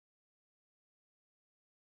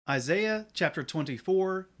Isaiah chapter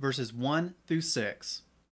 24, verses 1 through 6.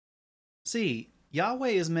 See, Yahweh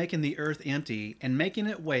is making the earth empty, and making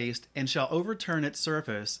it waste, and shall overturn its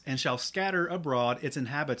surface, and shall scatter abroad its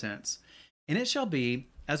inhabitants. And it shall be,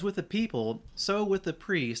 as with the people, so with the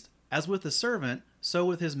priest, as with the servant, so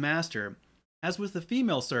with his master, as with the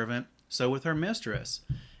female servant, so with her mistress,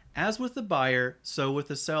 as with the buyer, so with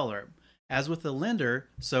the seller, as with the lender,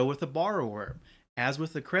 so with the borrower, as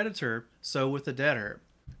with the creditor, so with the debtor.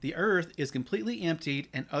 The earth is completely emptied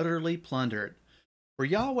and utterly plundered. For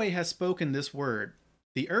Yahweh has spoken this word: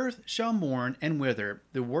 the earth shall mourn and wither,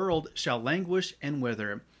 the world shall languish and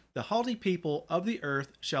wither, the haughty people of the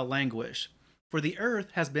earth shall languish. For the earth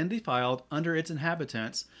has been defiled under its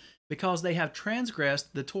inhabitants, because they have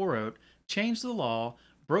transgressed the Torah, changed the law,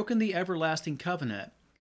 broken the everlasting covenant.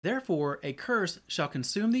 Therefore a curse shall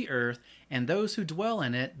consume the earth, and those who dwell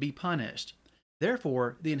in it be punished.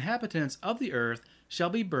 Therefore the inhabitants of the earth shall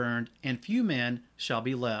be burned, and few men shall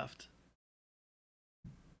be left.